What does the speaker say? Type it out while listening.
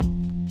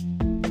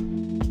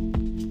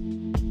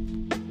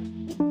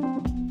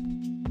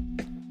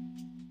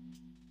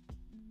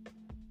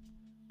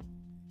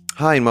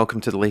Hi, and welcome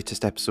to the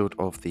latest episode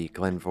of the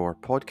Mhor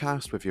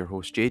podcast with your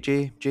host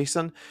JJ,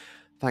 Jason.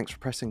 Thanks for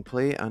pressing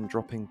play and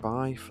dropping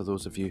by. For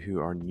those of you who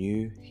are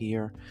new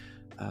here,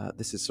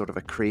 this is sort of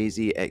a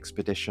crazy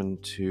expedition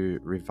to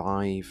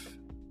revive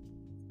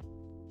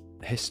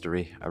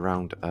history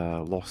around a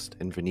lost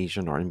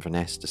Invernessian or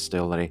Inverness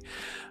distillery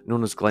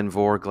known as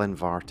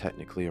Glenvar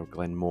technically, or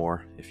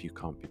Glenmore if you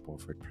can't be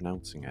bothered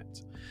pronouncing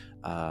it.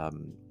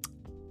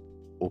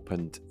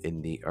 Opened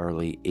in the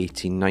early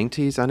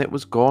 1890s and it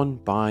was gone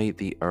by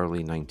the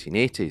early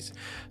 1980s.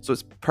 So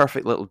it's a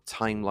perfect little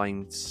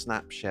timeline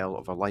snapshot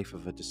of a life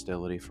of a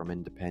distillery from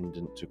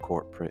independent to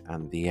corporate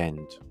and the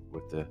end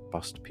with the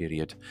bust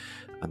period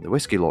and the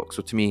whiskey lock.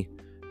 So to me,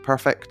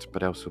 perfect,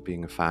 but also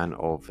being a fan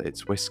of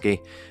its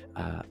whiskey.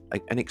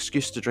 An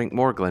excuse to drink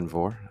more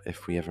Glenmore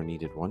if we ever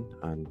needed one,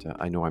 and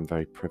I know I'm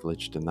very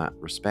privileged in that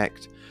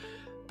respect.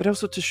 But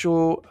also to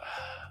show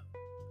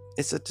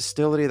it's a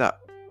distillery that,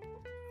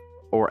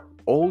 or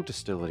all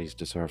distilleries,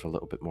 deserve a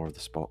little bit more of the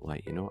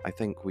spotlight. I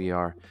think we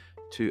are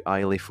too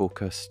highly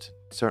focused.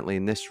 Certainly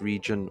in this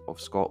region of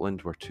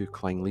Scotland, we're too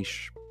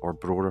Clynelish or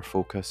Broder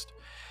focused.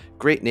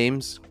 Great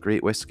names,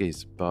 great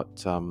whiskies, but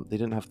they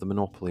didn't have the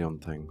monopoly on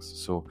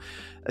things. So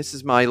this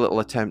is my little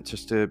attempt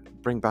just to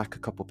bring back a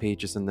couple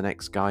pages in the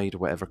next guide,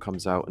 whatever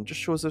comes out, and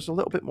just shows there's a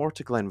little bit more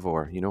to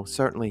Glenmore.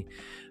 Certainly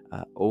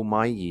all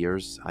my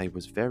years, I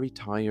was very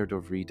tired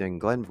of reading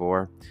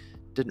Glenmore.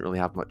 Didn't really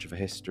have much of a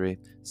history,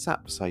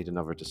 sat beside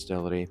another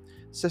distillery,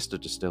 sister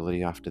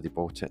distillery after they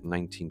bought it in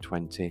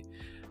 1920,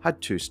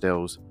 had two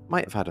stills,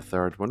 might have had a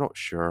third, we're not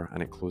sure,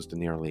 and it closed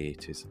in the early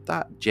 80s.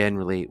 That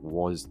generally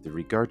was the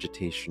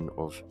regurgitation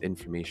of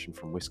information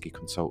from whiskey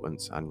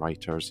consultants and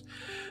writers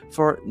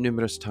for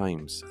numerous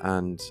times,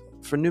 and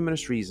for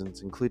numerous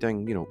reasons,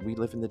 including, we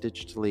live in the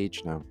digital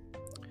age now.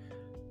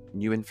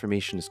 New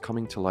information is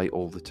coming to light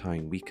all the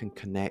time. We can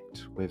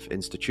connect with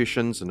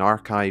institutions and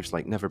archives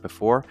like never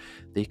before.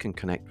 They can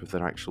connect with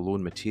their actual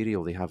own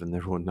material they have in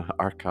their own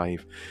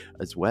archive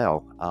as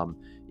well.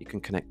 You can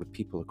connect with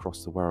people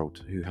across the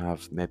world who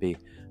have maybe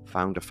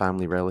found a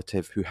family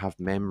relative who have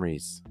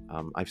memories.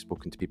 I've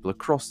spoken to people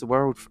across the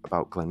world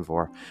about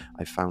Glenmore.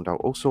 I've found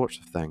out all sorts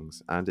of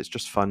things, and it's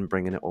just fun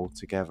bringing it all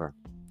together.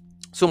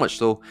 So much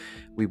so,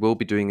 we will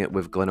be doing it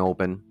with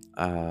Glenalbin.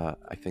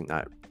 I think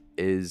that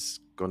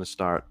is going to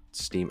start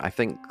steam. I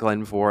think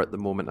Glenmore at the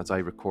moment, as I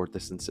record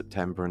this in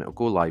September, and it'll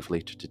go live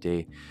later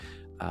today.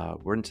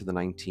 We're into the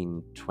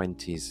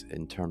 1920s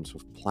in terms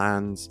of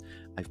plans.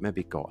 I've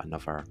maybe got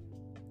another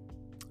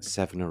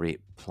 7 or 8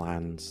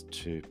 plans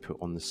to put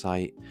on the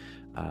site.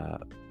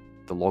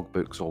 The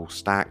logbook's all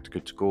stacked,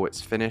 good to go.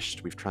 It's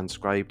finished. We've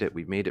transcribed it.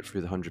 We've made it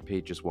through the 100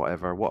 pages,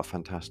 whatever. What a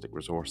fantastic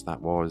resource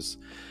that was.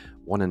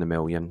 1 in a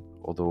million,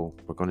 although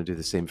we're going to do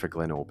the same for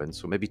Glenalbin.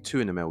 So maybe 2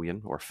 in a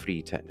million, or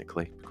 3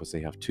 technically, because they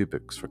have 2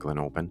 books for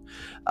Glenalbin.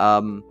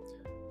 And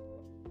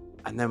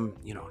then,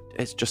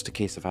 it's just a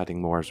case of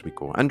adding more as we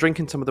go. And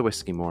drinking some of the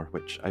whiskey more,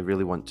 which I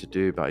really want to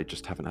do, but I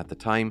just haven't had the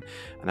time.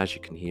 And as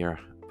you can hear,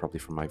 probably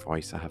from my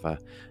voice, I have a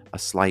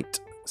slight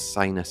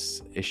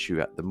sinus issue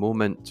at the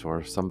moment,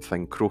 or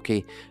something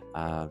croaky,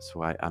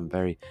 so I'm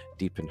very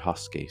deep and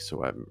husky,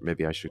 so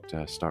maybe I should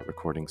start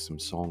recording some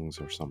songs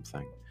or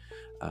something,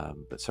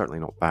 but certainly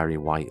not Barry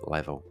White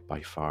level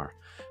by far.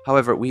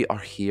 However, we are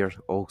here,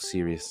 all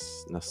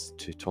seriousness,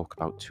 to talk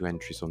about 2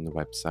 entries on the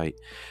website,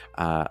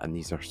 and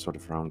these are sort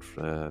of around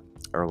for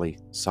early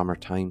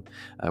summertime.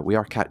 We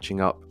are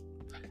catching up.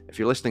 If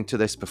you're listening to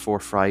this before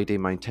Friday,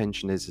 my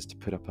intention is to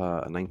put up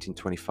a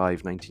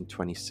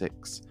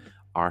 1925-1926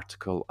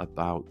 article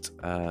about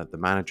the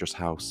manager's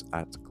house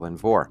at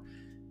Glenmore.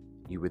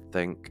 You would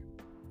think,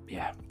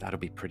 yeah, that'll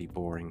be pretty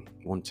boring,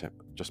 won't it?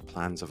 Just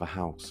plans of a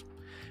house.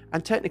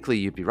 And technically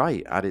you'd be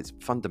right. At its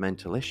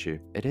fundamental issue,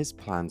 it is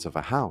plans of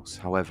a house.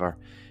 However,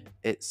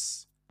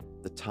 it's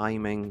the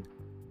timing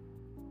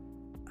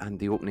and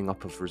the opening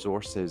up of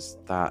resources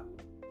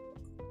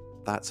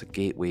that's a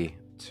gateway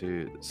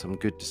to some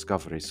good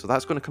discoveries. So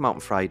that's going to come out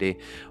on Friday.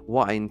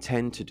 What I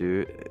intend to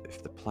do,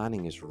 if the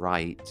planning is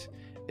right,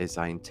 is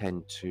I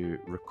intend to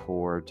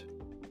record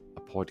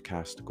a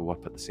podcast to go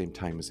up at the same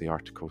time as the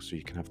article, so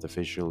you can have the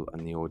visual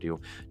and the audio.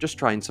 Just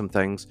trying some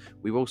things.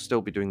 We will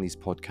still be doing these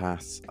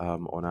podcasts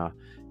on a,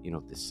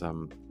 this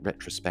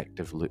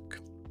retrospective look.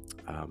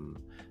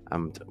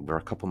 And we're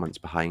a couple months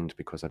behind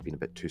because I've been a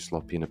bit too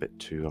sloppy and a bit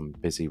too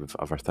busy with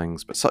other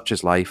things. But such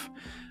is life.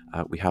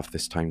 We have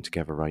this time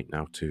together right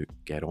now to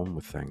get on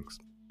with things.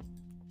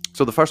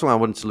 So the first one I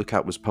wanted to look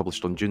at was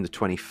published on June the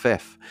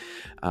 25th,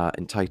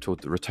 entitled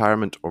The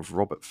Retirement of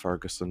Robert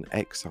Ferguson,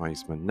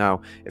 Exciseman.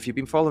 Now, if you've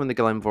been following the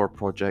Glenmore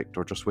project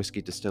or just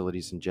whiskey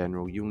distilleries in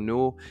general, you'll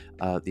know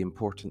the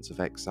importance of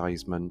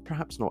Exciseman,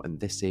 perhaps not in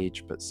this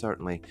age, but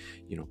certainly,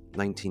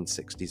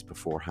 1960s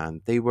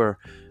beforehand. They were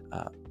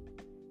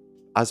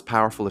as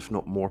powerful, if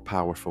not more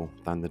powerful,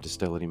 than the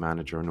distillery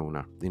manager and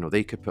owner.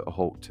 They could put a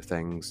halt to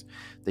things,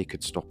 they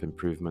could stop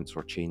improvements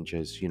or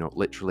changes,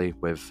 literally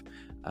with...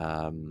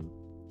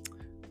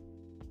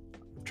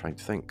 trying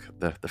to think,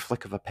 the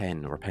flick of a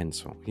pen or a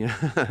pencil,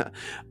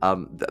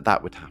 that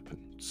would happen.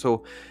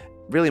 So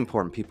really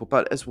important people,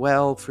 but as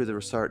well through the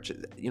research,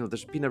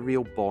 there's been a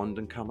real bond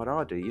and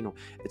camaraderie.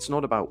 It's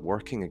not about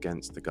working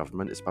against the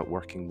government, it's about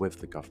working with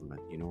the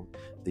government.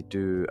 They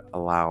do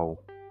allow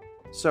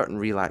certain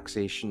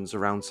relaxations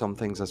around some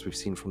things, as we've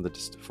seen from the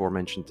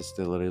aforementioned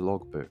distillery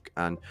logbook.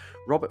 And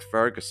Robert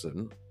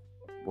Ferguson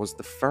was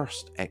the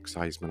first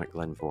exciseman at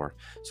Glenmhor.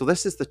 So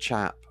this is the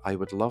chap I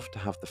would love to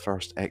have the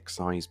first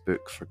excise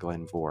book for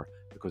Glenmhor,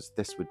 because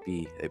this would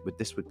be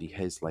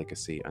his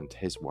legacy and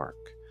his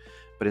work.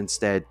 But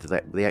instead,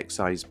 the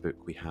excise book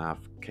we have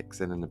kicks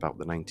in about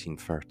the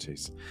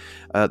 1930s.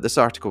 This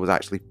article was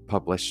actually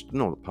published,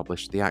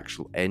 the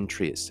actual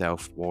entry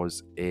itself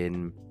was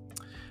in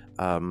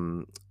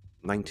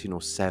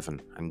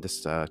 1907, and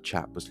this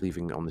chap was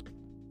leaving on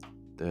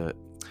the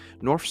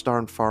North Star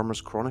and Farmers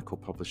Chronicle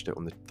published it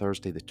on the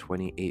Thursday, the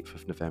 28th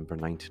of November,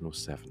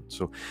 1907.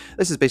 So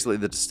this is basically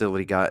the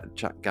distillery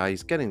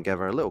guys getting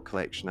together a little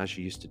collection, as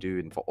you used to do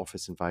in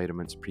office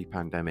environments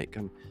pre-pandemic,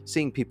 and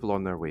seeing people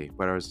on their way.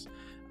 Whereas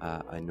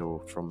I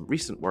know from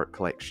recent work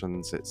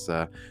collections, it's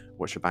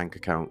what's your bank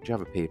account? Do you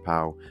have a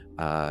PayPal?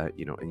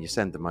 And you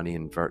send the money,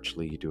 and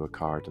virtually you do a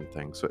card and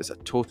things. So it's a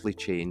totally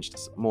changed.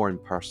 It's more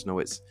impersonal.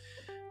 It's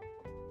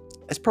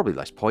probably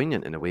less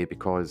poignant in a way,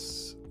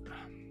 because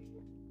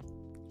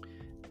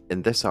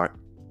in this art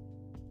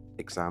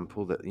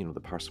example, that the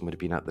person would have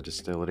been at the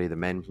distillery, the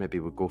men maybe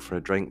would go for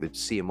a drink, they'd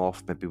see him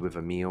off maybe with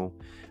a meal,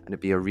 and it'd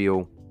be a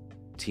real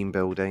team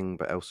building,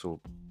 but also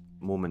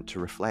moment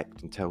to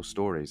reflect and tell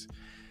stories.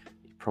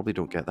 You probably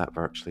don't get that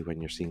virtually when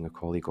you're seeing a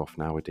colleague off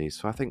nowadays,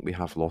 so I think we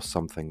have lost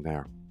something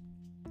there.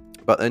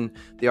 But in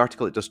the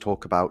article, it does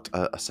talk about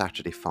a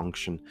Saturday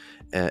function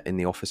in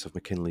the office of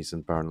McKinley's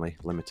in Burnley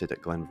Limited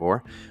at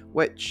Glenmhor,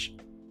 which,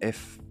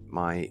 if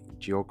my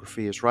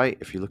geography is right,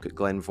 if you look at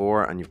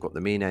Glenmhor and you've got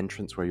the main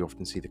entrance where you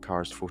often see the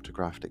cars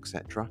photographed,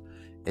 etc.,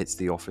 it's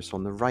the office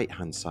on the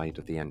right-hand side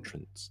of the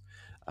entrance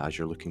as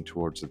you're looking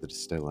towards the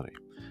distillery,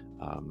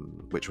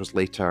 which was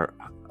later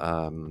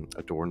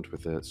adorned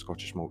with the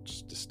Scottish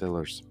Malt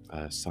Distillers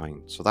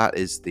sign. So that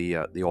is the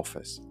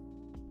office.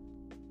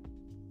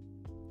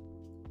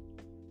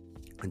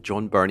 And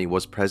John Burney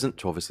was present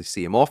to obviously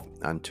see him off,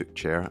 and took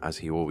chair, as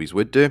he always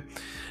would do.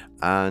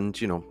 And,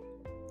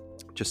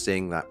 just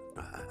saying that,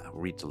 I'll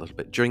read a little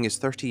bit. During his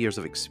 30 years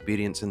of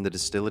experience in the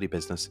distillery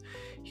business,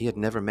 he had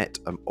never met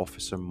an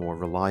officer more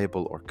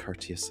reliable or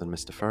courteous than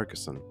Mr.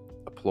 Ferguson.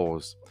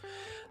 Applause.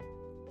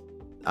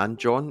 And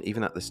John,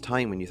 even at this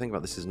time, when you think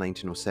about this, is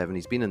 1907,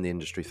 he's been in the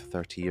industry for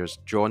 30 years.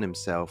 John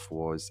himself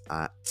was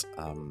at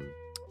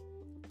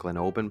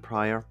Glen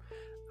prior,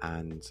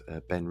 and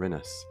Ben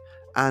Rinnes,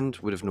 and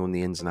would have known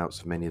the ins and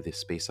outs of many of the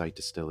Speyside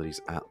distilleries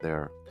at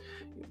their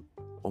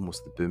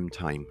almost the boom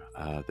time,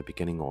 the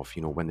beginning of,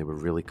 when they were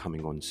really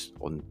coming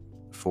on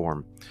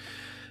form.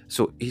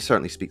 So he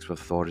certainly speaks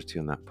with authority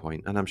on that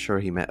point, and I'm sure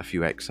he met a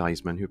few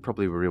excisemen who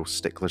probably were real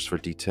sticklers for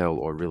detail,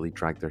 or really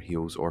dragged their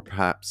heels, or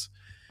perhaps,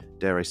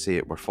 dare I say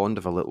it, were fond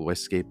of a little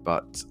whiskey,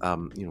 but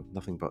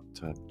nothing but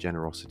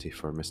generosity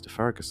for Mr.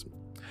 Ferguson.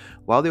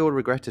 While they all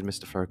regretted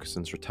Mr.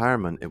 Ferguson's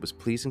retirement, it was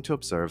pleasing to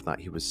observe that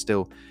he was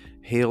still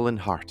hale and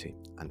hearty,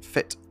 and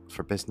fit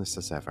for business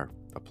as ever.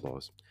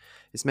 Applause.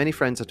 His many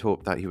friends had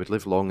hoped that he would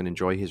live long and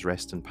enjoy his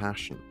rest and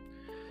passion.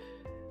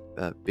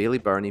 Bailey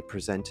Burney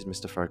presented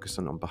Mr.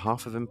 Ferguson on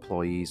behalf of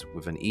employees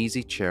with an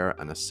easy chair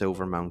and a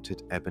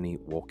silver-mounted ebony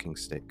walking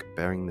stick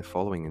bearing the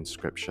following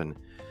inscription: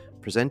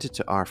 presented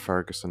to R.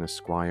 Ferguson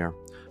Esquire,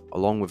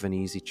 along with an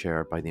easy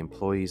chair by the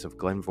employees of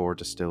Glenmhor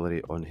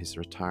Distillery on his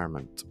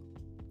retirement.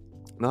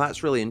 Now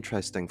that's really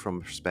interesting from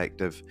a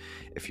perspective,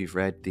 if you've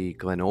read the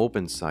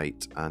Glen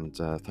site, and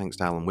thanks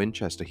to Alan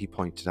Winchester, he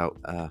pointed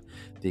out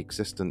the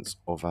existence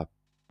of a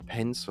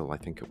pencil, I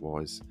think it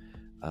was,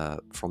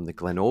 from the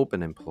Glen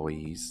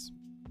employees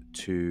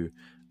to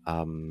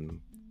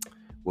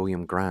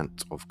William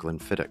Grant of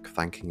Glenfiddich,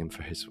 thanking him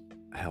for his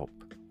help.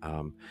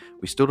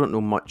 We still don't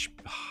know much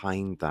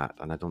behind that,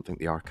 and I don't think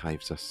the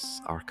archives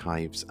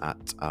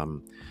at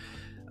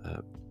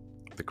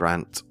the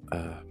Grant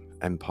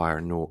Empire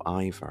know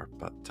either,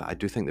 but I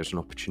do think there's an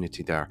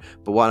opportunity there.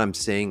 But what I'm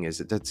saying is,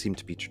 it did seem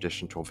to be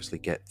tradition to obviously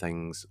get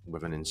things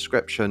with an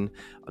inscription,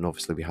 and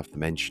obviously we have the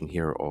mention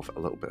here of a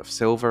little bit of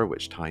silver,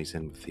 which ties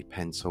in with the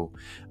pencil,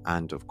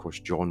 and of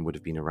course John would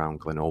have been around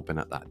Glen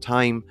at that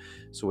time,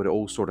 so it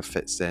all sort of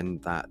fits in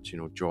that,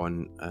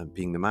 John,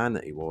 being the man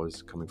that he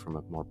was, coming from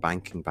a more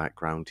banking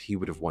background, he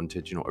would have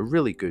wanted, a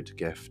really good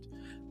gift.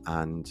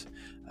 And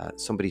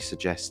somebody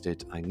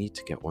suggested, I need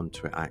to get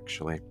onto it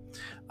actually,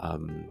 I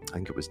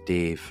think it was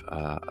Dave,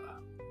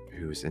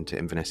 who was into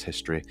Inverness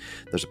history.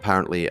 There's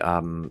apparently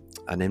an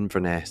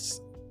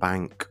Inverness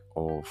bank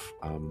of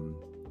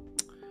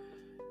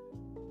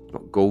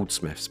not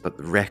goldsmiths, but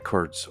the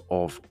records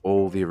of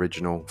all the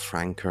original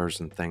frankers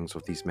and things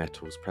of these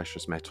metals,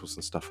 precious metals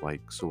and stuff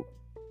like. So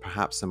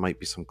perhaps there might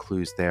be some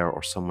clues there,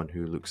 or someone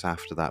who looks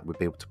after that would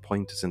be able to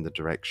point us in the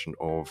direction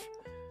of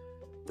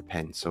the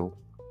pencil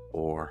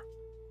or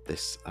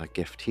this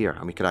gift here,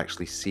 and we could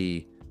actually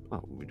see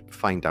well, we'd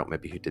find out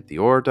maybe who did the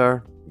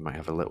order. We might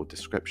have a little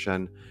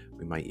description.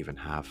 We might even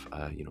have,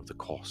 the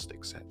cost,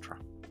 etc.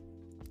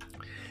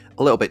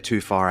 A little bit too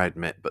far, I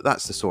admit, but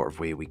that's the sort of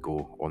way we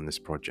go on this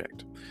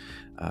project.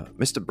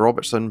 Mr.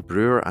 Robertson,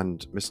 brewer,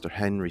 and Mr.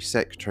 Henry,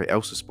 secretary,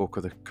 also spoke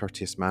of the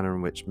courteous manner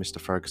in which Mr.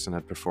 Ferguson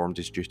had performed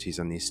his duties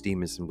and the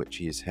esteem in which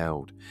he is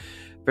held.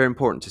 Very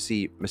important to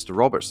see Mr.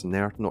 Robertson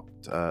there,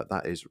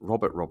 that is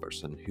Robert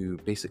Robertson, who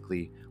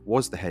basically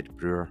was the head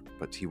brewer,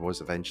 but he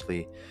was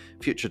eventually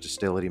future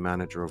distillery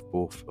manager of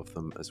both of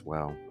them as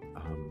well.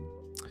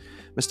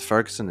 Mr.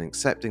 Ferguson, in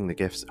accepting the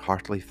gifts,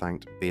 heartily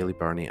thanked Baillie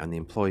Burney and the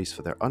employees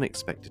for their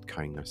unexpected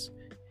kindness.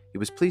 He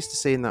was pleased to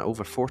say in that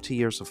over 40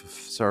 years of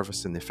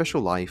service in the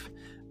official life,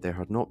 there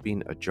had not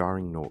been a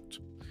jarring note.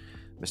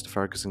 Mr.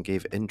 Ferguson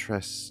gave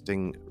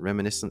interesting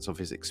reminiscence of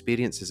his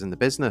experiences in the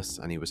business,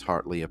 and he was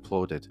heartily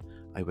applauded.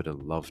 I would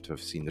have loved to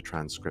have seen the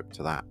transcript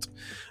to that.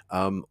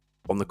 On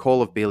the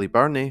call of Baillie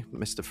Burney,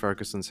 Mr.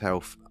 Ferguson's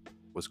health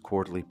was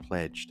cordially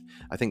pledged.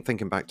 I think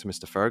thinking back to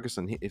Mr.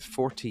 Ferguson,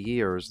 40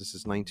 years, this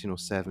is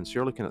 1907, so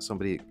you're looking at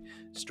somebody that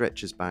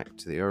stretches back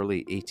to the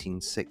early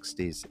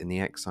 1860s in the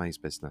excise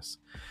business.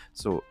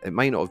 So it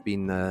might not have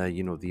been,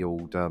 the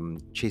old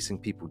chasing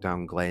people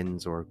down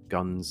Glens or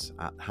guns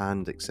at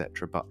hand,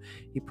 etc., but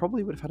he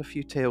probably would have had a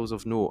few tales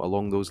of note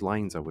along those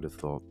lines, I would have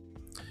thought.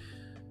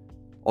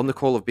 On the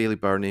call of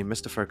Baillie Burney,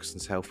 Mr.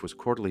 Ferguson's health was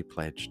cordially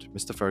pledged.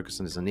 Mr.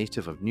 Ferguson is a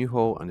native of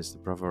Newhall and is the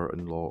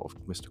brother-in-law of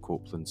Mr.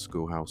 Copeland's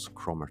schoolhouse,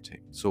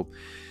 Cromarty. So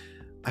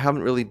I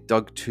haven't really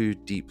dug too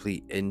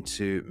deeply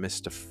into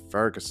Mr.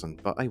 Ferguson,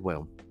 but I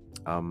will.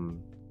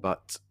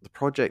 But the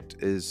project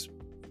is...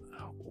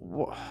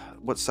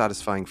 What's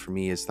satisfying for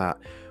me is that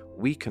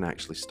we can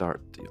actually start...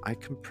 I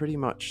can pretty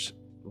much...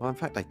 Well, in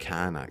fact, I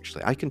can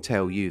actually. I can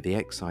tell you the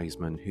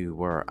excisemen who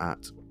were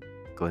at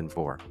Glen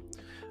Mhor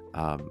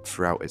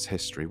throughout its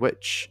history,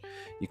 which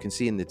you can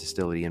see in the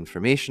distillery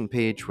information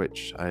page,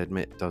 which I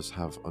admit does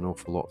have an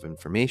awful lot of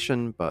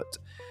information, but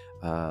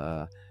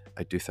I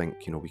do think,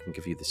 we can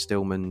give you the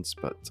Stillmans,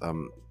 but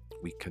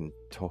we can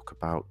talk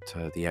about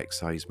the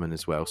excisemen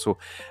as well. So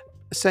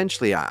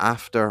essentially,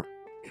 after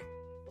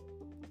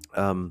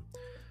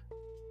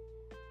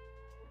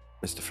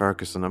Mr.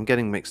 Ferguson, I'm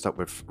getting mixed up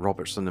with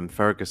Robertson and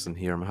Ferguson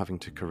here. I'm having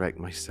to correct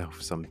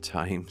myself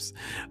sometimes,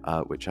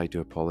 which I do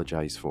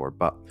apologise for.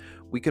 But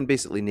we can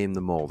basically name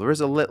them all. There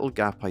is a little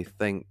gap, I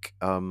think.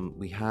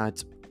 We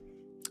had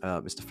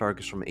Mr.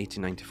 Fergus from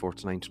 1894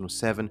 to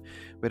 1907.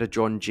 We had a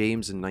John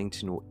James in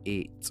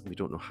 1908. We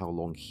don't know how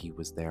long he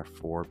was there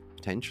for,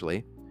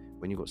 potentially.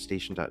 When you got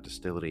stationed at a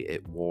distillery,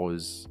 it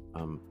was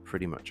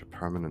pretty much a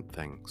permanent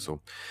thing.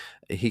 So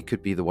he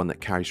could be the one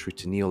that carries through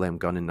to Neil M.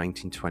 Gunn in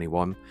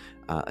 1921,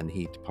 and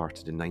he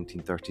departed in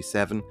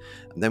 1937.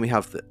 And then we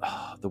have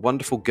the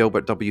wonderful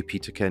Gilbert W.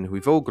 Peterkin, who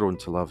we've all grown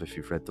to love if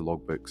you've read the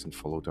logbooks and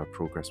followed our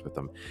progress with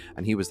them.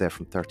 And he was there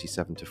from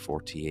 37 to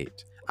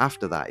 48.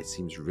 After that, it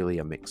seems really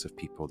a mix of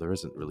people. There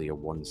isn't really a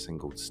one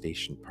single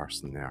station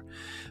person there.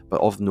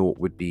 But of note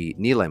would be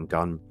Neil M.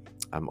 Gunn,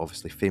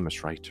 obviously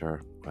famous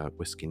writer,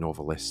 whiskey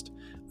novelist,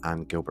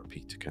 and Gilbert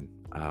Peterkin,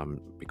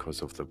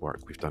 because of the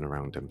work we've done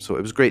around him. So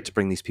it was great to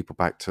bring these people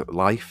back to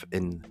life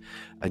in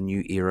a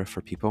new era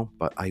for people,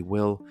 but I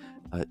will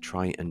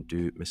try and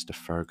do Mr.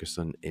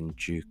 Ferguson in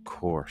due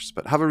course.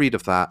 But have a read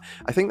of that.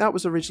 I think that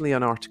was originally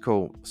an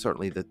article,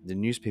 certainly the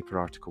newspaper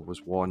article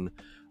was one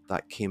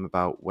that came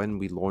about when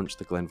we launched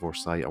the Glen Mhor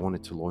site. I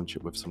wanted to launch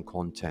it with some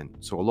content.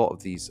 So a lot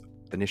of these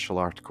initial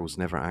articles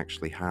never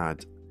actually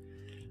had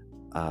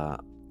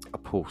a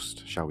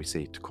post, shall we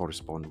say, to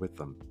correspond with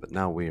them. But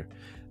now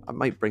I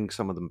might bring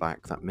some of them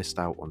back that missed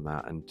out on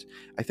that. And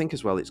I think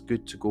as well, it's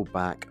good to go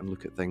back and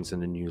look at things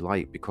in a new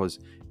light, because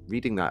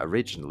reading that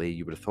originally,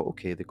 you would have thought,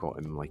 okay, they got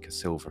him like a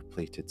silver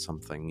plated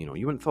something, you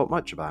wouldn't have thought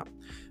much of that.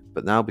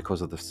 But now,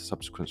 because of the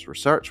subsequent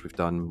research we've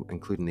done,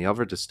 including the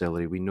other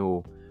distillery, we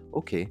know,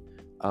 okay,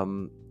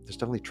 there's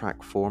definitely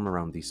track form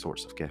around these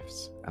sorts of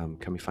gifts.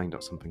 Can we find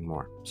out something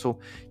more? So,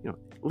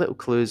 little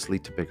clues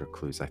lead to bigger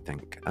clues, I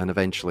think, and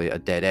eventually a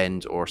dead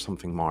end or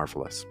something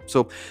marvellous.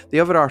 So the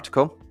other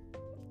article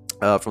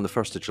from the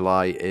 1st of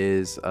July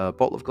is a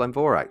bottle of Glen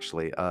Mhor,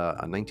 actually,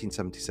 a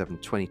 1977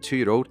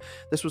 22-year-old.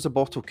 This was a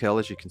bottle kill,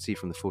 as you can see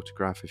from the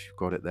photograph, if you've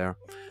got it there.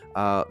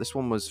 This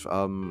one was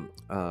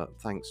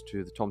thanks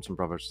to the Thompson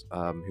brothers,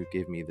 who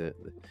gave me the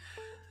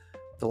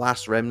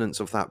last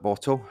remnants of that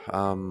bottle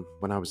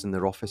when I was in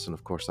their office, and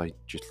of course I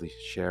dutifully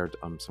shared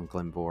some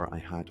Glen Mhor I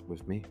had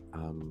with me,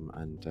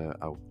 and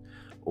I'll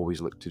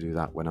always look to do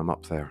that when I'm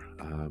up there.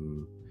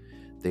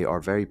 They are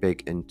very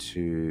big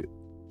into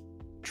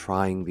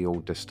trying the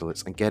old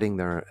distillates and getting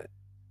their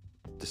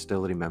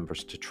distillery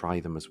members to try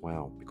them as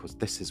well, because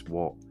this is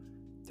what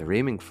they're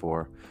aiming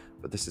for,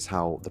 but this is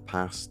how the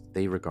past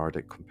they regard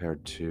it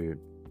compared to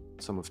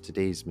some of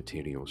today's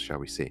materials, shall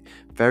we say.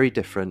 Very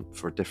different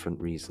for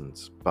different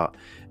reasons, but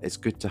it's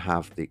good to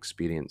have the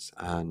experience,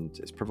 and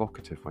it's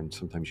provocative when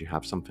sometimes you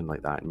have something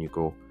like that and you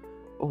go,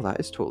 oh, that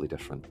is totally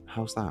different.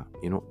 How's that?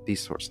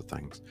 These sorts of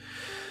things.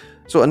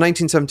 So in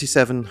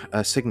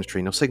 1977,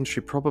 Signatory. Now,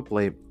 Signatory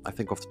probably, I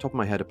think off the top of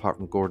my head, apart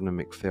from Gordon and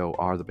MacPhail,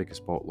 are the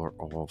biggest bottler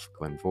of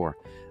Glenmore.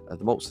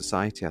 The Malt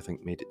Society, I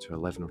think, made it to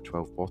 11 or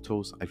 12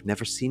 bottles. I've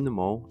never seen them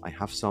all. I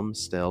have some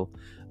still,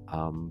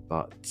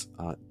 but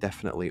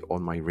definitely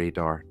on my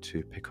radar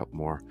to pick up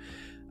more.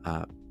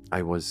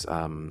 I was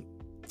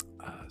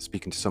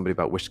speaking to somebody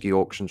about whiskey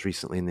auctions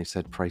recently, and they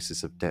said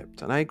prices have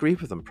dipped. And I agree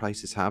with them,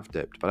 prices have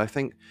dipped. But I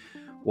think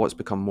what's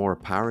become more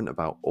apparent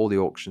about all the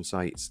auction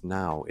sites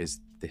now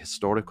is the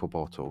historical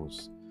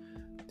bottles,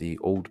 the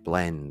old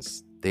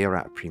blends. They are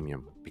at a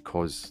premium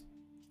because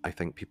I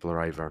think people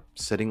are either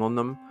sitting on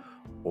them,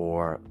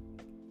 or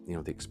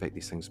they expect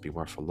these things to be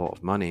worth a lot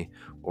of money,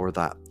 or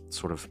that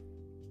sort of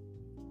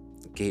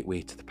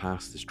gateway to the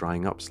past is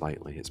drying up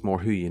slightly. It's more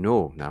who you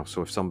know now.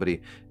 So if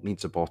somebody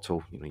needs a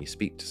bottle, you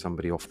speak to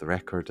somebody off the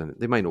record, and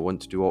they might not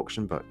want to do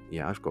auction, but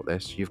yeah, I've got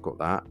this, you've got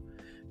that.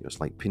 It's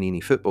like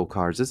Panini football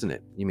cards, isn't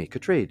it? You make a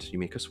trade, you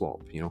make a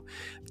swap.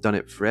 I've done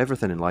it for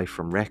everything in life,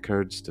 from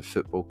records to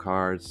football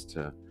cards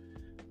to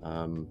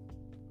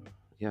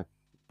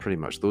pretty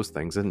much those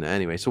things, isn't it?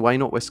 Anyway, so why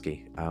not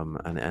whiskey?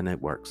 And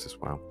it works as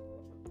well.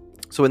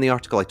 So in the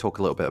article I talk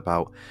a little bit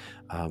about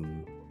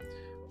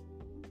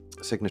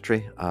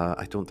Signatory.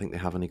 I don't think they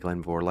have any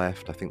Glenmore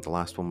left. I think the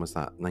last one was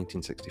that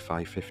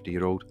 1965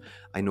 50-year-old.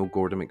 I know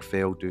Gordon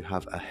MacPhail do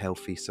have a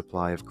healthy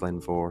supply of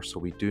Glenmore, so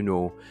we do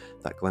know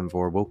that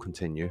Glenmore will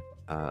continue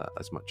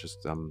as much as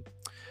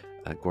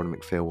Gordon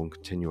MacPhail will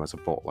continue as a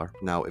bottler.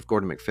 Now, if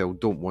Gordon MacPhail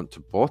don't want to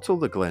bottle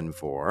the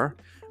Glenmore,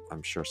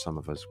 I'm sure some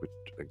of us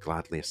would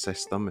gladly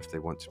assist them if they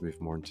want to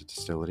move more into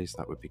distilleries.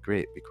 That would be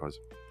great, because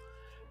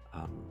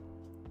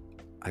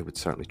I would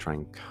certainly try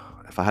and,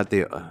 if I had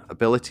the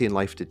ability in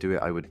life to do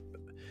it, I would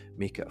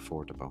make it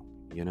affordable,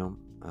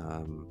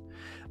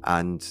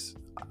 and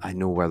I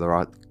know where there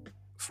are,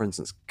 for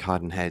instance,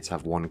 Carden Heads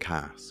have one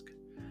cask,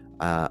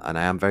 and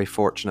I am very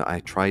fortunate. I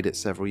tried it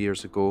several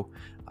years ago,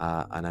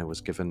 and I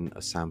was given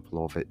a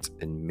sample of it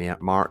in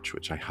March,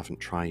 which I haven't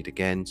tried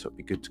again, so it'd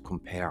be good to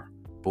compare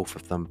both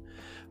of them.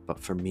 But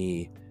for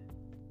me,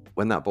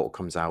 when that bottle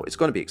comes out, it's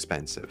going to be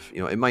expensive.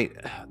 It might,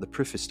 the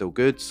proof is still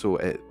good, so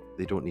it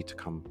doesn't need to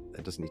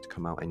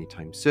come out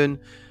anytime soon.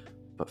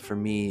 But for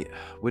me,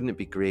 wouldn't it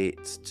be great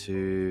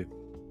to,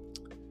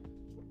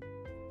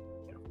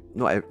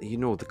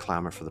 the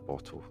clamour for the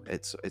bottle,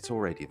 it's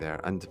already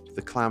there, and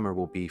the clamour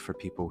will be for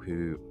people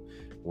who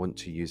want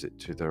to use it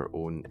to their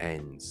own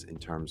ends in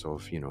terms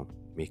of,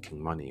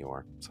 making money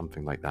or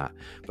something like that.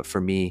 But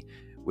for me,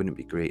 wouldn't it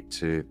be great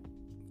to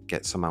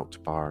get some out to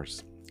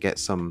bars, get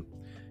some,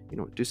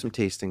 do some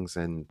tastings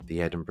in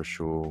the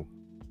Edinburgh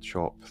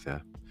shop,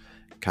 the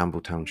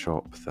Campbelltown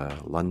shop, the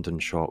London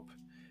shop.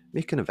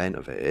 Make an event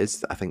of it. It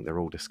is, I think, their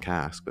oldest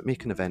cask, but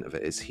make an event of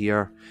it.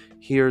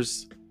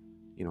 Here's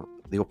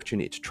the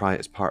opportunity to try it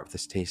as part of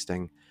this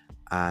tasting,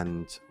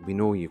 and we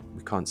know we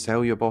can't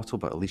sell you a bottle,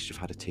 but at least you've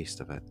had a taste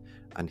of it.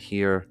 And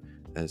here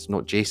is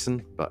not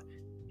Jason, but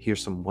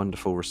here's some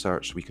wonderful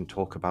research so we can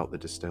talk about the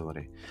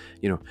distillery.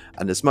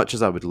 And as much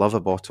as I would love a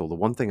bottle, the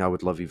one thing I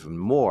would love even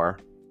more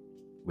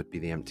would be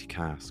the empty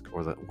cask,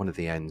 or one of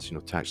the ends,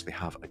 to actually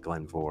have a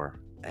Glenmore.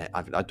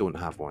 I don't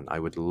have one. I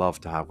would love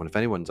to have one. If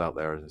anyone's out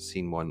there has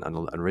seen one,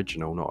 an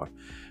original, not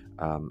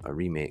a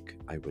remake,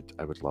 I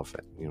would love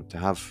it. To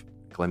have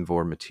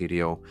Glenmore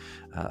material.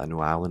 I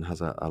know Alan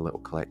has a little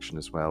collection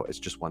as well. It's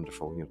just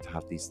wonderful, to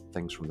have these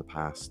things from the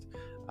past,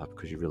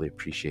 because you really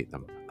appreciate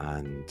them.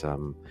 And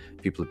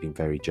people have been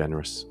very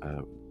generous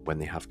when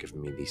they have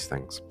given me these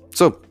things.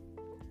 So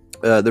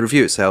the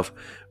review itself,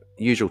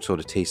 usual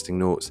sort of tasting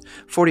notes,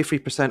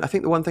 43%. I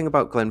think the one thing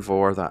about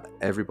Glenmore that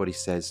everybody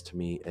says to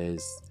me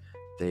is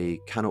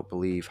they cannot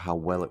believe how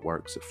well it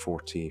works at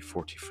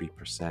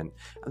 43%. And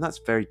that's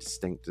very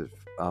distinctive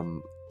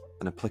and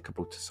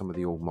applicable to some of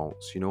the old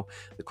malts.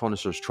 The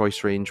Connoisseur's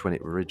Choice range, when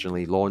it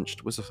originally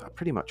launched, was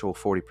pretty much all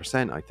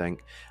 40%, I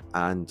think.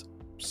 And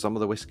some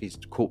of the whiskies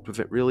coped with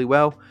it really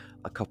well.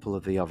 A couple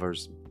of the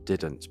others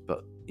didn't.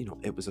 But,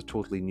 it was a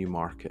totally new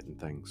market and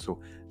things.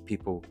 So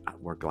people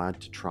were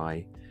glad to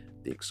try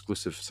the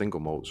exclusive single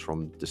malts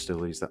from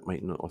distilleries that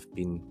might not have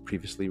been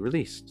previously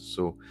released.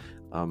 So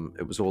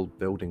it was all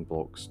building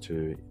blocks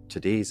to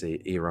today's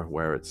era,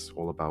 where it's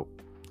all about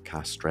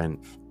cask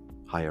strength,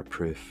 higher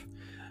proof,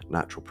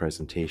 natural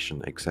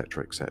presentation,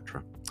 etc.,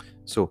 etc.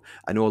 So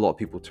I know a lot of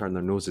people turn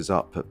their noses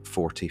up at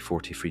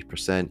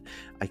 43%.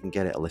 I can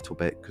get it a little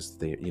bit, because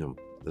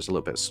there's a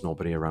little bit of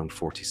snobbery around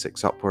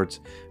 46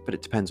 upwards, but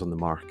it depends on the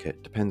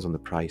market, depends on the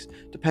price,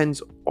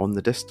 depends on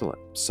the distillate.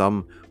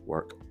 Some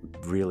work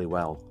really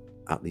well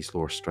at these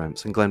lower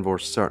strengths, and Glenmore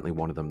is certainly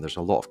one of them. There's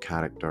a lot of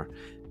character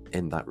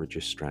in that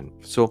reduced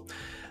strength. So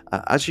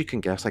as you can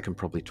guess, I can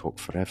probably talk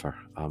forever,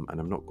 and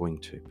I'm not going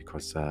to,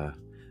 because I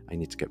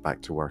need to get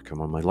back to work.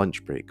 I'm on my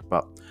lunch break,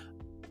 but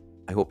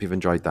I hope you've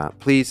enjoyed that.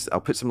 Please, I'll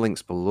put some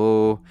links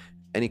below.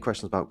 Any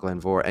questions about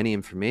Glenmore, any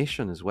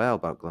information as well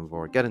about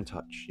Glenmore, get in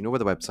touch. You know where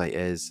the website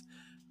is.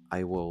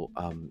 I will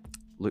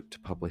look to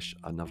publish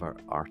another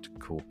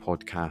article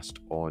podcast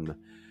on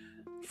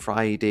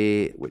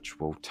Friday, which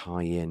will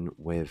tie in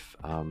with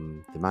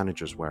the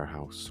manager's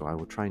warehouse. So I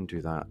will try and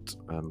do that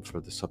for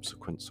the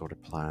subsequent sort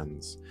of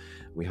plans.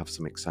 We have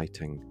some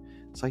exciting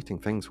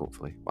things,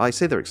 hopefully. Well, I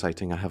say they're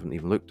exciting. I haven't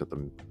even looked at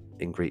them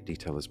in great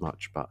detail as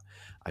much, but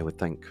I would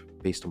think,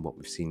 based on what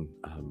we've seen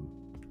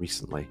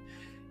recently,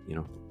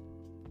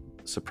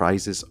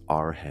 surprises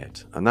are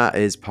ahead, and that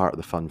is part of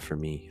the fun for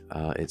me.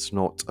 It's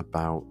not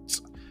about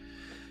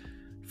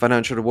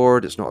financial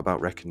reward, it's not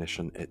about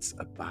recognition, it's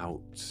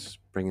about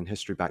bringing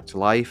history back to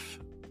life,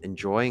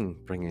 enjoying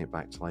bringing it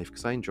back to life,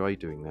 because I enjoy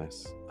doing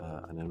this,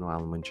 and I know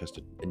Alan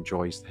Winchester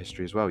enjoys the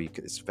history as well.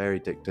 It's very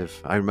addictive.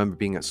 I remember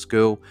being at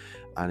school,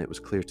 and it was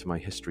clear to my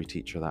history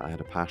teacher that I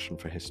had a passion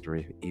for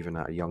history, even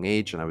at a young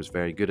age, and I was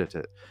very good at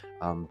it.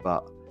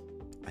 But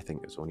I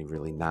think it's only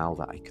really now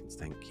that I can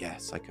think,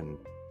 yes, I can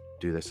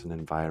do this in an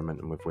environment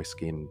and with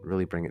whiskey and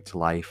really bring it to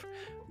life.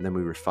 And then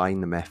we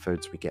refine the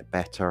methods, we get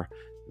better,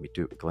 we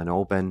do it with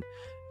Glen.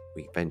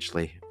 We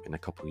eventually, in a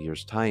couple of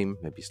years' time,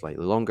 maybe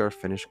slightly longer,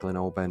 finish Glen.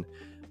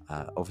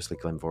 Obviously,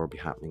 Glenvor will be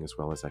happening as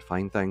well as I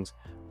find things.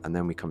 And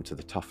then we come to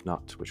the tough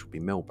nut, which will be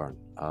Millburn.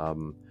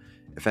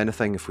 If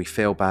anything, if we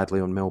fail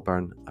badly on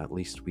Millburn, at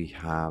least we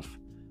have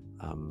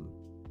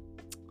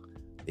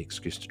the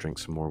excuse to drink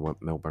some more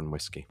Millburn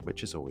whiskey,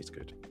 which is always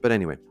good. But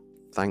anyway,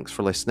 thanks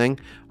for listening.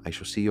 I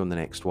shall see you on the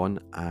next one,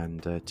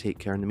 and take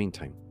care in the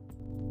meantime.